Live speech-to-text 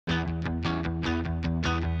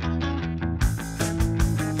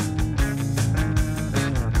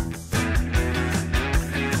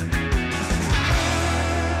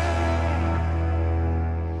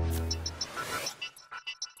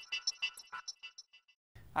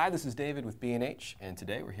Hi, this is David with B&H, and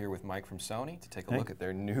today we're here with Mike from Sony to take a look at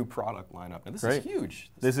their new product lineup. And this is huge.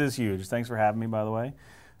 This is huge. Thanks for having me, by the way.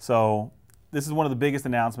 So this is one of the biggest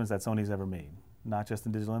announcements that Sony's ever made, not just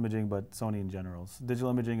in digital imaging, but Sony in general. So digital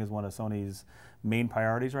imaging is one of Sony's main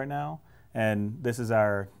priorities right now, and this is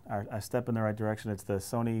our step in the right direction. It's the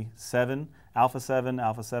Sony A7, A7R,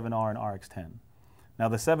 and RX10. Now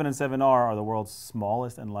the 7 and 7R are the world's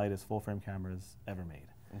smallest and lightest full-frame cameras ever made.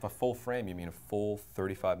 And by full frame, you mean a full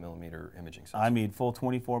 35mm imaging sensor? I mean full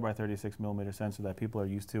 24 by 36mm sensor that people are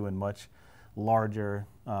used to in much larger,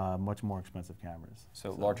 much more expensive cameras.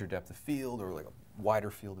 So larger depth of field or like a wider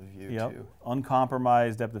field of view too?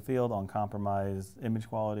 Uncompromised depth of field, uncompromised image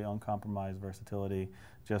quality, uncompromised versatility,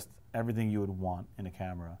 just everything you would want in a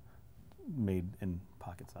camera made in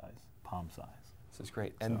pocket size, palm size. This is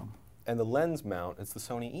great. And the lens mount, it's the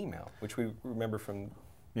Sony E mount, which we remember from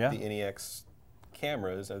the NEX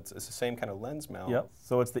cameras. It's the same kind of lens mount. Yep.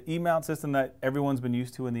 So it's the E-mount system that everyone's been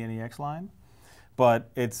used to in the NEX line,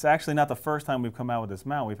 but it's actually not the first time we've come out with this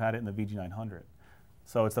mount. We've had it in the VG900.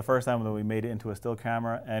 So it's the first time that we made it into a still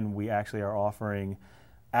camera, and we actually are offering,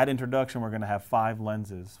 at introduction, we're going to have 5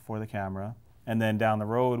 lenses for the camera, and then down the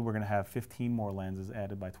road, we're going to have 15 more lenses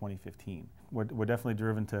added by 2015. We're definitely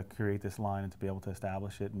driven to create this line and to be able to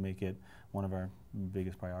establish it and make it one of our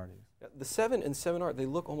biggest priorities. The 7 and 7R, they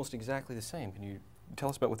look almost exactly the same. Can you tell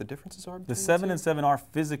us about what the differences are? The 7 and 7R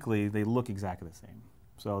physically, they look exactly the same.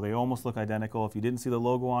 So they almost look identical. If you didn't see the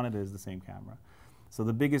logo on it, it is the same camera. So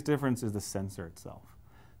the biggest difference is the sensor itself.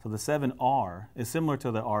 So the 7R is similar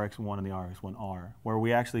to the RX1 and the RX1R, where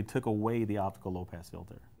we actually took away the optical low-pass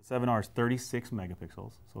filter. The 7R is 36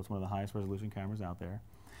 megapixels, so it's one of the highest resolution cameras out there.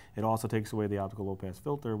 It also takes away the optical low-pass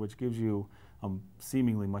filter, which gives you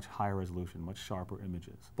seemingly much higher resolution, much sharper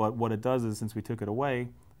images. But what it does is, since we took it away,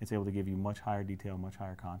 it's able to give you much higher detail, much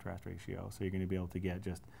higher contrast ratio, so you're going to be able to get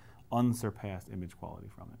just unsurpassed image quality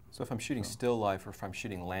from it. So if I'm shooting still life or if I'm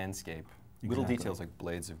shooting landscape, little details like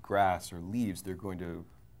blades of grass or leaves, they're going to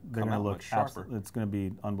look sharper. It's going to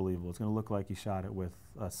be unbelievable. It's going to look like you shot it with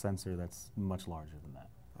a sensor that's much larger than that.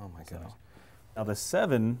 Oh my goodness. Now the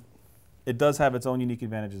 7, it does have its own unique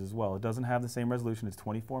advantages as well. It doesn't have the same resolution, it's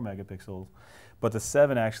 24 megapixels, but the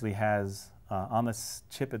 7 actually has, on the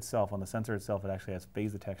chip itself, on the sensor itself, it actually has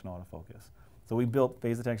phase detection autofocus. So we built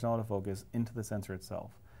phase detection autofocus into the sensor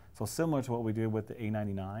itself. So similar to what we did with the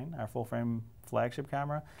A99, our full frame flagship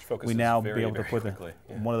camera, we now be able to put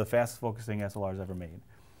one of the fastest focusing SLRs ever made.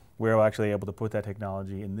 We're actually able to put that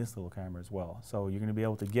technology in this little camera as well. So you're going to be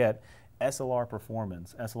able to get SLR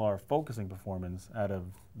performance, SLR focusing performance out of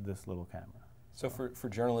this little camera. So for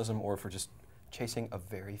journalism or for just chasing a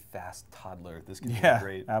very fast toddler, this could be a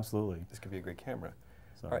great. Absolutely. This could be a great camera.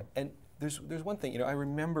 So. All right, and there's one thing. I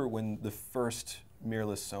remember when the first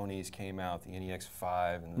mirrorless Sonys came out, the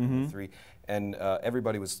NEX5 and the 3, and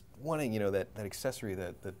everybody was wanting that accessory,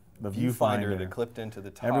 the viewfinder that clipped into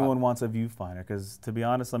the top. Everyone wants a viewfinder because, to be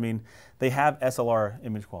honest, I mean, they have SLR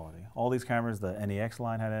image quality. All these cameras, the NEX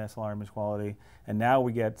line had SLR image quality, and now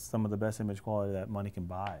we get some of the best image quality that money can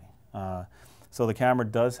buy. So the camera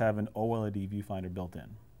does have an OLED viewfinder built in.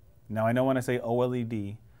 Now I know when I say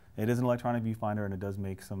OLED, it is an electronic viewfinder, and it does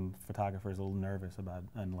make some photographers a little nervous about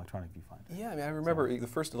an electronic viewfinder. Yeah, I mean, I remember the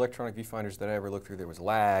first electronic viewfinders that I ever looked through, there was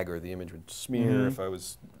lag, or the image would smear if I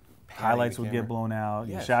was highlights would get blown out,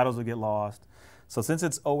 your shadows would get lost. So since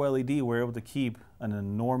it's OLED, we're able to keep an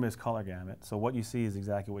enormous color gamut. So what you see is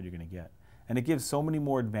exactly what you're going to get. And it gives so many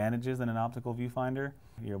more advantages than an optical viewfinder.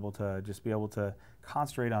 You're able to just be able to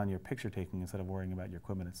concentrate on your picture taking instead of worrying about your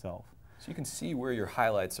equipment itself. So you can see where your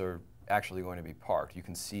highlights are actually going to be parked. You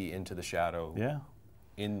can see into the shadow. Yeah.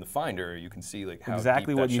 In the finder, you can see like how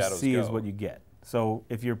exactly deep what that you shadows see go. Is what you get. So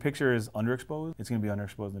if your picture is underexposed, it's going to be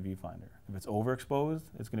underexposed in the viewfinder. If it's overexposed,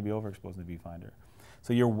 it's going to be overexposed in the viewfinder.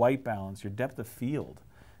 So your white balance, your depth of field,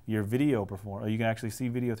 your video you can actually see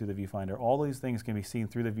video through the viewfinder. All these things can be seen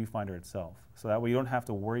through the viewfinder itself. So that way you don't have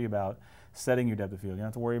to worry about setting your depth of field. You don't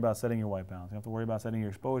have to worry about setting your white balance. You don't have to worry about setting your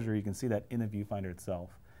exposure. You can see that in the viewfinder itself.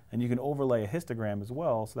 And you can overlay a histogram as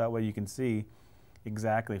well, so that way you can see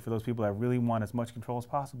exactly, for those people that really want as much control as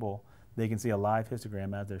possible, they can see a live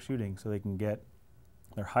histogram as they're shooting, so they can get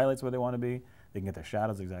their highlights where they want to be, they can get their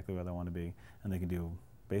shadows exactly where they want to be, and they can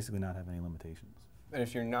basically not have any limitations. And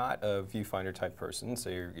if you're not a viewfinder type person,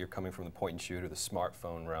 say you're coming from the point and shoot or the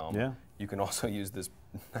smartphone realm, you can also use this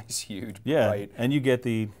nice, huge, bright. And you get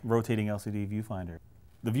the rotating LCD viewfinder.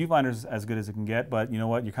 The viewfinder's as good as it can get, but you know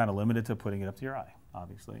what? You're kind of limited to putting it up to your eye,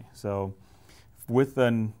 obviously. So with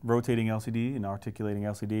a rotating LCD, an articulating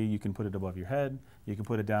LCD, you can put it above your head, you can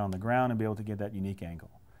put it down on the ground and be able to get that unique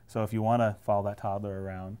angle. So if you want to follow that toddler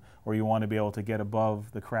around, or you want to be able to get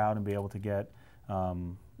above the crowd and be able to get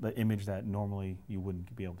the image that normally you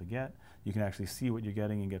wouldn't be able to get, you can actually see what you're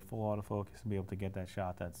getting and get full autofocus and be able to get that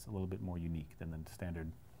shot that's a little bit more unique than the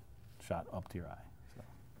standard shot up to your eye.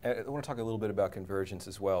 I want to talk a little bit about convergence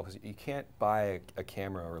as well, because you can't buy a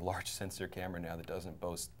camera or a large sensor camera now that doesn't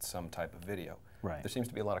boast some type of video. Right. There seems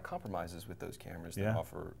to be a lot of compromises with those cameras that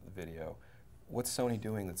offer video. What's Sony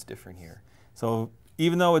doing that's different here? So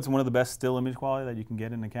even though it's one of the best still image quality that you can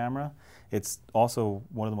get in a camera, it's also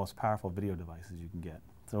one of the most powerful video devices you can get.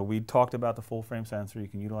 So we talked about the full frame sensor. You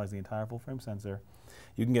can utilize the entire full frame sensor.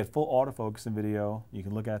 You can get full autofocus in video. You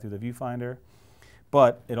can look at it through the viewfinder.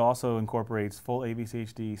 But it also incorporates full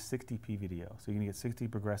AVC-HD 60p video. So you can get 60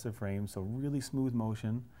 progressive frames, so really smooth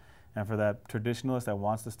motion. And for that traditionalist that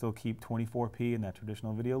wants to still keep 24p in that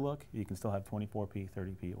traditional video look, you can still have 24p,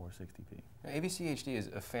 30p, or 60p. AVC-HD is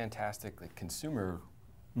a fantastic consumer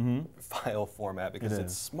file format because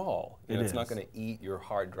it's small. It's not going to eat your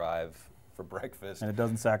hard drive for breakfast. And it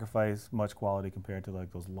doesn't sacrifice much quality compared to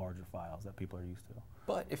like those larger files that people are used to.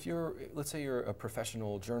 But if you're, let's say you're a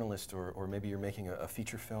professional journalist, or maybe you're making a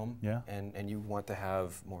feature film, and you want to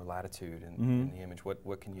have more latitude in the image,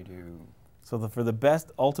 what can you do? So for the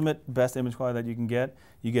ultimate best image quality that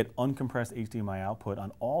you get uncompressed HDMI output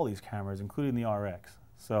on all these cameras, including the RX.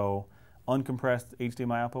 So uncompressed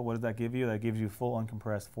HDMI output, what does that give you? That gives you full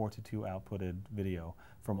uncompressed 4:2 outputted video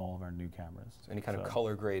from all of our new cameras. So any kind of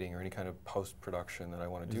color grading or any kind of post-production that I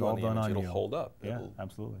want to do all on the image, it'll hold up. Yeah,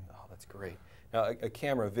 absolutely. Oh, that's great. Now,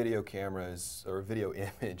 a video camera or a video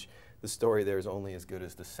image, the story there is only as good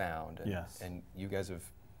as the sound. And, and you guys have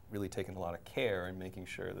really taken a lot of care in making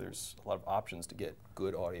sure there's a lot of options to get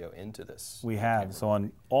good audio into this. We have. Camera. So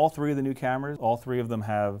on all three of the new cameras, all three of them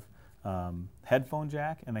have headphone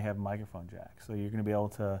jack and they have microphone jack. So you're going to be able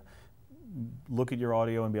to look at your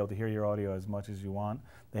audio and be able to hear your audio as much as you want.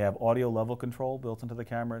 They have audio level control built into the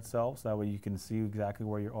camera itself, so that way you can see exactly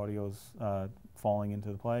where your audio is falling into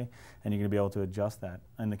the play, and you're going to be able to adjust that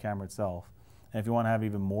in the camera itself. And if you want to have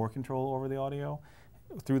even more control over the audio,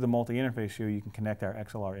 through the multi-interface shoe, you can connect our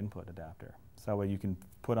XLR input adapter. So that way you can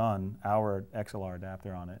put on our XLR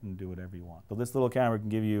adapter on it and do whatever you want. So this little camera can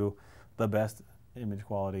give you the best image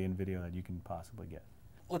quality and video that you can possibly get.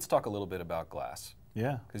 Let's talk a little bit about glass.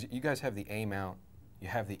 Yeah. Because you guys have the A mount, you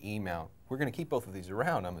have the E mount. We're going to keep both of these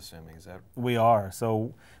around, I'm assuming. Is that? We are.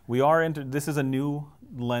 So we are this is a new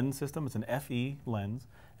lens system. It's an FE lens,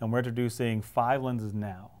 and we're introducing 5 lenses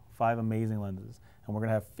now, 5 amazing lenses, and we're going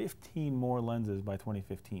to have 15 more lenses by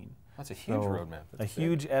 2015. That's a huge roadmap. That's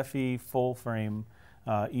huge FE full frame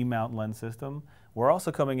E mount lens system. We're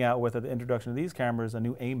also coming out with, at the introduction of these cameras, a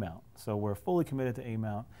new A mount. So we're fully committed to A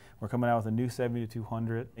mount. We're coming out with a new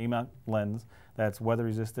 70-200 A mount lens that's weather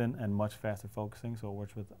resistant and much faster focusing. So it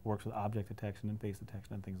works with object detection and face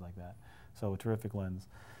detection and things like that. So a terrific lens.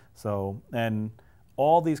 So, and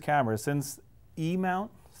all these cameras, since E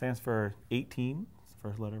mount stands for 18, it's the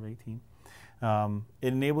first letter of 18, it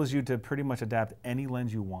enables you to pretty much adapt any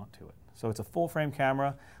lens you want to it. So it's a full frame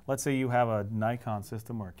camera. Let's say you have a Nikon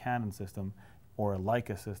system or a Canon system, or a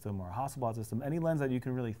Leica system, or a Hasselblad system, any lens that you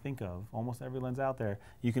can really think of, almost every lens out there,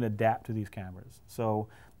 you can adapt to these cameras. So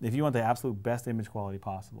if you want the absolute best image quality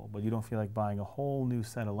possible, but you don't feel like buying a whole new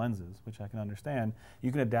set of lenses, which I can understand,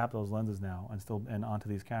 you can adapt those lenses now and onto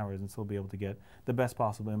these cameras and still be able to get the best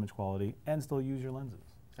possible image quality and still use your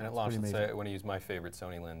lenses. And at launch, let's say I want to use my favorite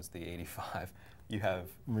Sony lens, the 85. You have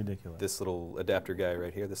this little adapter guy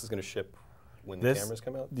right here. This is going to ship when the cameras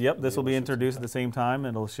come out? Yep, this will be introduced at the same time,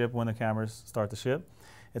 and it'll ship when the cameras start to ship.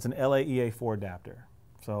 It's an LAEA4 adapter.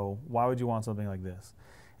 So why would you want something like this?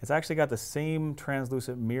 It's actually got the same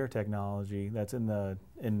translucent mirror technology that's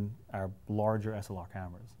in our larger SLR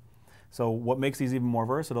cameras. So what makes these even more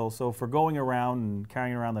versatile, so for going around and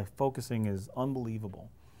carrying around, the focusing is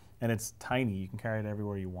unbelievable. And it's tiny, you can carry it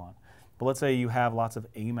everywhere you want. But let's say you have lots of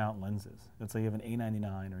A-mount lenses. Let's say you have an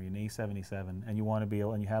A99 or an A77, and you want to be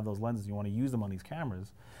able, and you have those lenses, you want to use them on these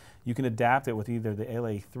cameras. You can adapt it with either the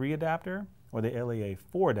LA3 adapter or the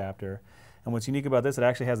LAA4 adapter. And what's unique about this, it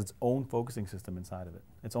actually has its own focusing system inside of it,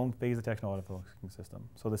 its own phase detection autofocusing system.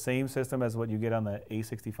 So the same system as what you get on the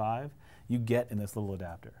A65, you get in this little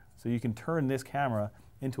adapter. So you can turn this camera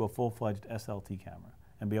into a full-fledged SLT camera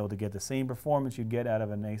and be able to get the same performance you'd get out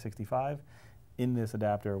of an A65 in this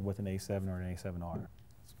adapter with an A7 or an A7R.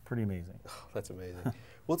 It's pretty amazing. Oh, that's amazing. Well,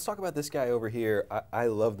 let's talk about this guy over here. I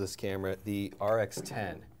love this camera, the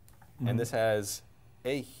RX10. And this has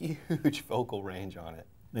a huge focal range on it.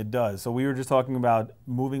 It does. So we were just talking about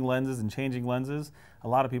moving lenses and changing lenses. A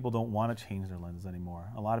lot of people don't want to change their lenses anymore.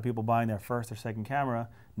 A lot of people buying their first or second camera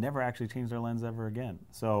never actually change their lens ever again.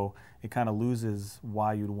 So it kind of loses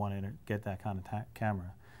why you'd want to get that kind of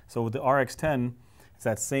camera. So with the RX10, it's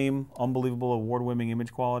that same unbelievable award-winning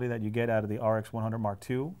image quality that you get out of the RX100 Mark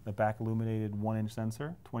II, the back illuminated 1-inch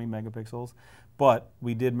sensor, 20 megapixels. But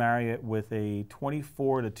we did marry it with a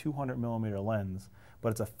 24 to 200 millimeter lens, but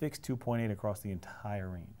it's a fixed 2.8 across the entire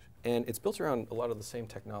range. And it's built around a lot of the same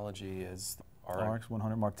technology as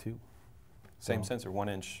RX100 Mark II. Same sensor,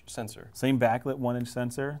 1-inch sensor. Same backlit 1-inch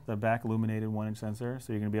sensor, the back illuminated 1-inch sensor.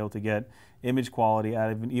 So you're going to be able to get image quality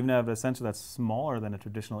out of even out of a sensor that's smaller than a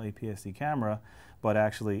traditional APS-C camera, but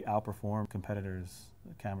actually outperform competitors'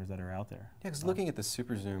 cameras that are out there. Yeah, because looking at the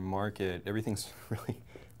super zoom market, everything's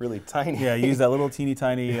really tiny. Yeah, you use that little teeny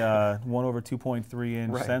tiny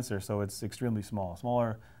 1/2.3-inch sensor, so it's extremely small.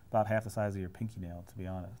 Smaller, about half the size of your pinky nail, to be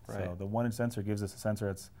honest. Right. So the 1-inch sensor gives us a sensor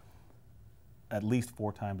that's at least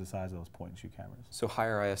 4 times the size of those point-and-shoot cameras. So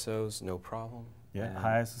higher ISOs, no problem? Yeah,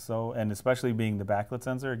 high ISO, and especially being the backlit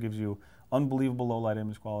sensor, it gives you unbelievable low-light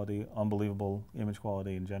image quality, unbelievable image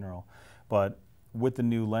quality in general. But with the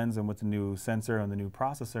new lens and with the new sensor and the new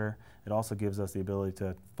processor, it also gives us the ability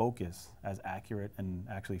to focus as accurate and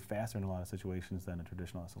actually faster in a lot of situations than a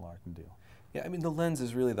traditional SLR can do. Yeah, I mean, the lens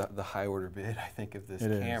is really the high order bid, I think, of this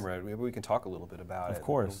camera. Maybe we can talk a little bit about it. Of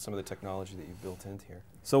course. Some of the technology that you've built into here.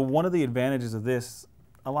 So one of the advantages of this,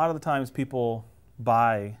 a lot of the times people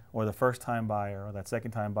buy, or the first time buyer or that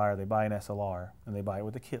second time buyer, they buy an SLR and they buy it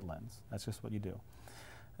with a kit lens. That's just what you do.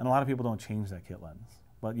 And a lot of people don't change that kit lens.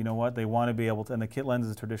 But you know what? They want to be able to, and the kit lens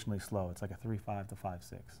is traditionally slow. It's like a 3.5 to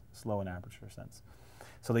 5.6, slow in aperture sense.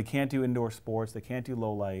 So they can't do indoor sports, they can't do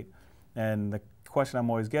low light. And the question I'm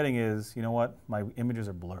always getting is, you know what? My images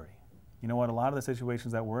are blurry. You know what? A lot of the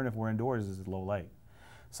situations that we're in, if we're indoors, is low light.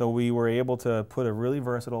 So we were able to put a really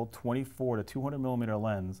versatile 24 to 200 millimeter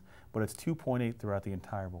lens, but it's 2.8 throughout the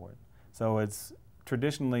entire board. So it's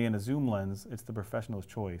traditionally in a zoom lens, it's the professional's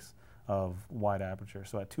choice of wide aperture.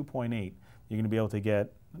 So at 2.8, you're going to be able to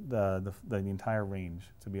get the entire range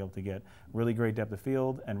to be able to get really great depth of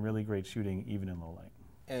field and really great shooting even in low light.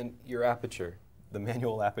 And your aperture, the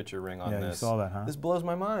manual aperture ring on this. Yeah, you saw that, huh? This blows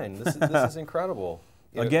my mind. This is incredible.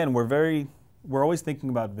 Again, we're always thinking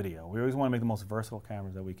about video. We always want to make the most versatile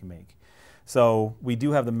cameras that we can make. So we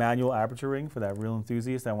do have the manual aperture ring for that real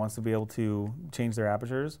enthusiast that wants to be able to change their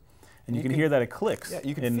apertures. And you can hear that it clicks. Yeah,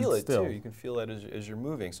 you can feel it too. You can feel it as you're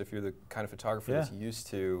moving. So if you're the kind of photographer that's used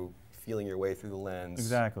to feeling your way through the lens,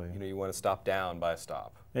 exactly. You know, you want to stop down by a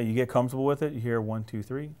stop. Yeah, you get comfortable with it. You hear 1, 2,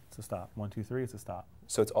 3, it's a stop. 1, 2, 3, it's a stop.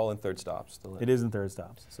 So it's all in third stops. It is in third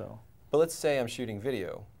stops. So. But let's say I'm shooting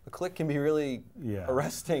video. The click can be really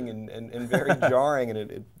arresting and very jarring.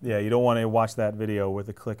 And yeah, you don't want to watch that video with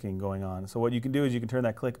the clicking going on. So what you can do is you can turn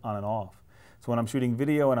that click on and off. So when I'm shooting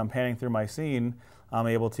video and I'm panning through my scene, I'm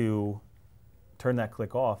able to turn that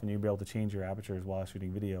click off and you'll be able to change your apertures while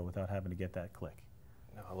shooting video without having to get that click.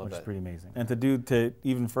 No, I love which that. is pretty amazing. And to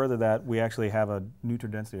even further that, we actually have a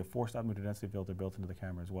neutral density, a 4-stop neutral density filter built into the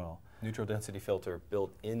camera as well. Neutral density filter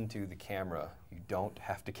built into the camera. You don't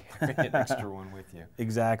have to carry an extra one with you.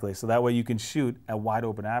 Exactly. So that way you can shoot at wide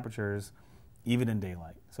open apertures even in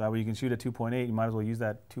daylight. So that way you can shoot at 2.8, you might as well use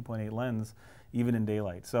that 2.8 lens even in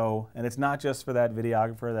daylight. So, and it's not just for that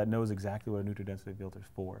videographer that knows exactly what a neutral density filter is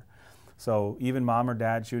for. So even mom or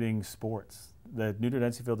dad shooting sports, the neutral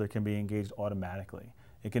density filter can be engaged automatically.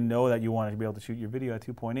 It can know that you want to be able to shoot your video at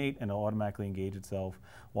 2.8 and it'll automatically engage itself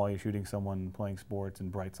while you're shooting someone playing sports in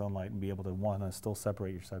bright sunlight and be able to want to still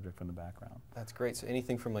separate your subject from the background. That's great. So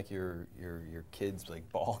anything from like your kids' like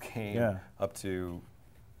ball game up to,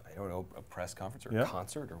 I don't know, a press conference or a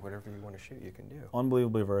concert or whatever you want to shoot, you can do.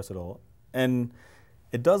 Unbelievably versatile. And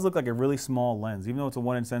it does look like a really small lens. Even though it's a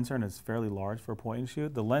 1-inch sensor and it's fairly large for a point and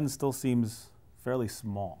shoot, the lens still seems fairly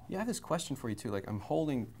small. Yeah, I have this question for you too. Like I'm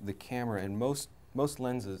holding the camera and most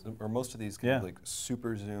lenses, or most of these kind of like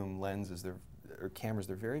super zoom lenses, or cameras,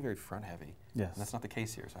 they're very, very front heavy. Yes. And that's not the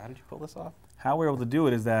case here. So how did you pull this off? How we're able to do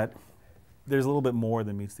it is that there's a little bit more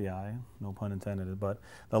than meets the eye, no pun intended, but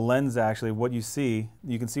the lens actually, what you see,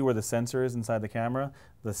 you can see where the sensor is inside the camera.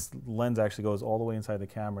 This lens actually goes all the way inside the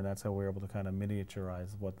camera, and that's how we're able to kind of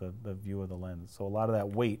miniaturize what the view of the lens. So a lot of that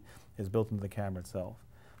weight is built into the camera itself.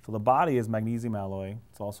 So the body is magnesium alloy.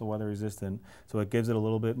 It's also weather resistant, so it gives it a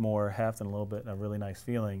little bit more heft and a little bit a really nice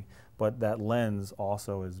feeling. But that lens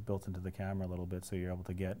also is built into the camera a little bit, so you're able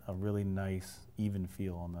to get a really nice, even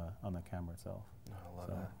feel on the camera itself. Oh, I love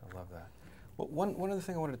that. I love that. Well, one other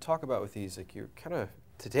thing I wanted to talk about with these, like you're kind of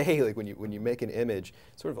today, like when you make an image,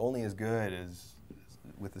 sort of only as good as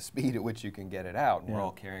with the speed at which you can get it out. And we're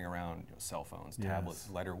all carrying around cell phones, tablets,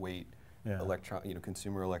 lighter weight,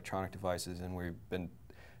 consumer electronic devices, and we've been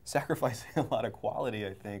sacrificing a lot of quality,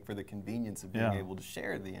 I think, for the convenience of being able to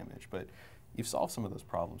share the image. But you've solved some of those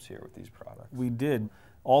problems here with these products. We did.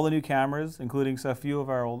 All the new cameras, including a few of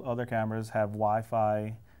our other cameras, have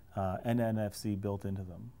Wi-Fi and NFC built into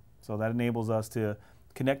them. So that enables us to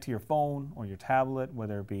connect to your phone or your tablet,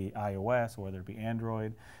 whether it be iOS or whether it be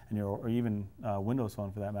Android, or even Windows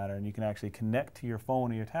Phone for that matter, and you can actually connect to your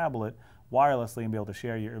phone or your tablet wirelessly and be able to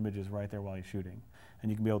share your images right there while you're shooting.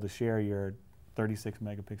 And you can be able to share your 36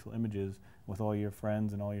 megapixel images with all your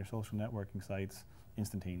friends and all your social networking sites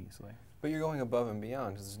instantaneously. But you're going above and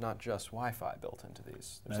beyond, because it's not just Wi-Fi built into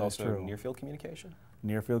these. There's also near-field communication?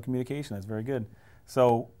 Near-field communication, that's very good.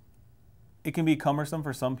 So it can be cumbersome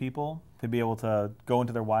for some people to be able to go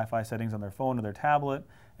into their Wi-Fi settings on their phone or their tablet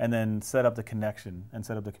and then set up the connection and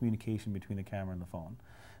set up the communication between the camera and the phone.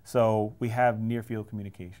 So we have near-field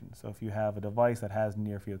communication. So if you have a device that has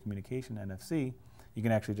near-field communication, NFC, you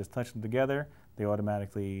can actually just touch them together, they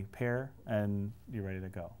automatically pair, and you're ready to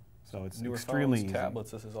go. So it's extremely easy. Tablets,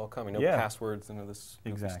 this is all coming. No passwords, none of this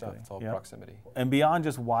stuff. It's all proximity. And beyond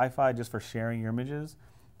just Wi-Fi, just for sharing your images,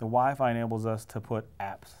 the Wi-Fi enables us to put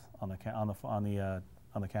apps on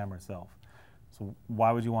the camera itself. So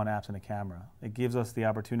why would you want apps in a camera? It gives us the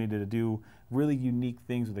opportunity to do really unique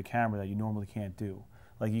things with the camera that you normally can't do.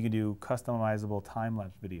 Like you can do customizable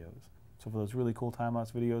time-lapse videos. So for those really cool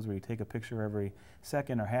time-lapse videos where you take a picture every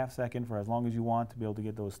second or half second for as long as you want to be able to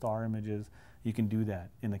get those star images, you can do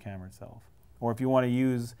that in the camera itself. Or if you want to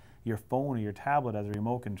use your phone or your tablet as a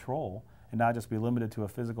remote control and not just be limited to a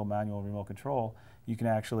physical manual remote control, you can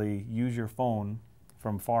actually use your phone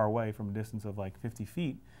from far away, from a distance of like 50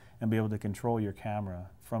 feet, and be able to control your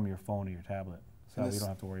camera from your phone or your tablet. So you don't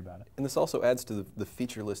have to worry about it. And this also adds to the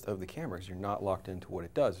feature list of the camera, because you're not locked into what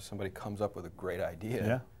it does. If somebody comes up with a great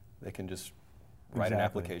idea, they can just write an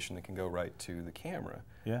application that can go right to the camera.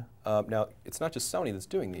 Now, it's not just Sony that's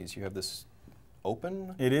doing these. You have this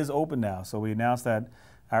open? It is open now. So we announced that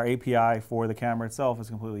our API for the camera itself is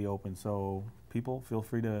completely open. So people feel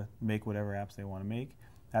free to make whatever apps they want to make.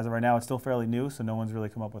 As of right now, it's still fairly new, so no one's really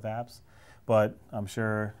come up with apps. But I'm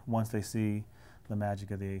sure once they see the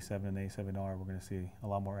magic of the A7 and A7R, we're going to see a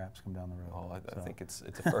lot more apps come down the road. Oh, I think it's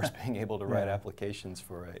a first being able to write applications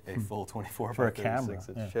for a full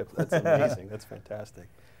 24x36 chip. That's amazing. That's fantastic.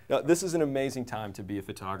 Now, this is an amazing time to be a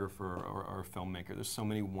photographer or a filmmaker. There's so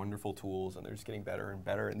many wonderful tools, and they're just getting better and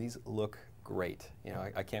better, and these look great. You know,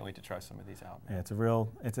 I can't wait to try some of these out. Yeah,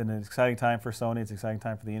 it's an exciting time for Sony. It's an exciting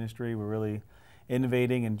time for the industry. We're really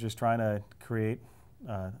innovating and just trying to create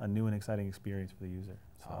a new and exciting experience for the user.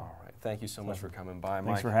 So. All right. Thank you so much for coming by, Mike.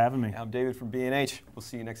 Thanks for having me. I'm David from B&H. We'll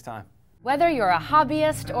see you next time. Whether you're a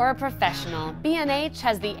hobbyist or a professional, B&H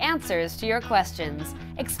has the answers to your questions.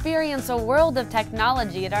 Experience a world of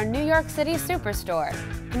technology at our New York City Superstore.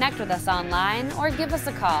 Connect with us online or give us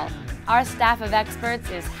a call. Our staff of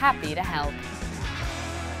experts is happy to help.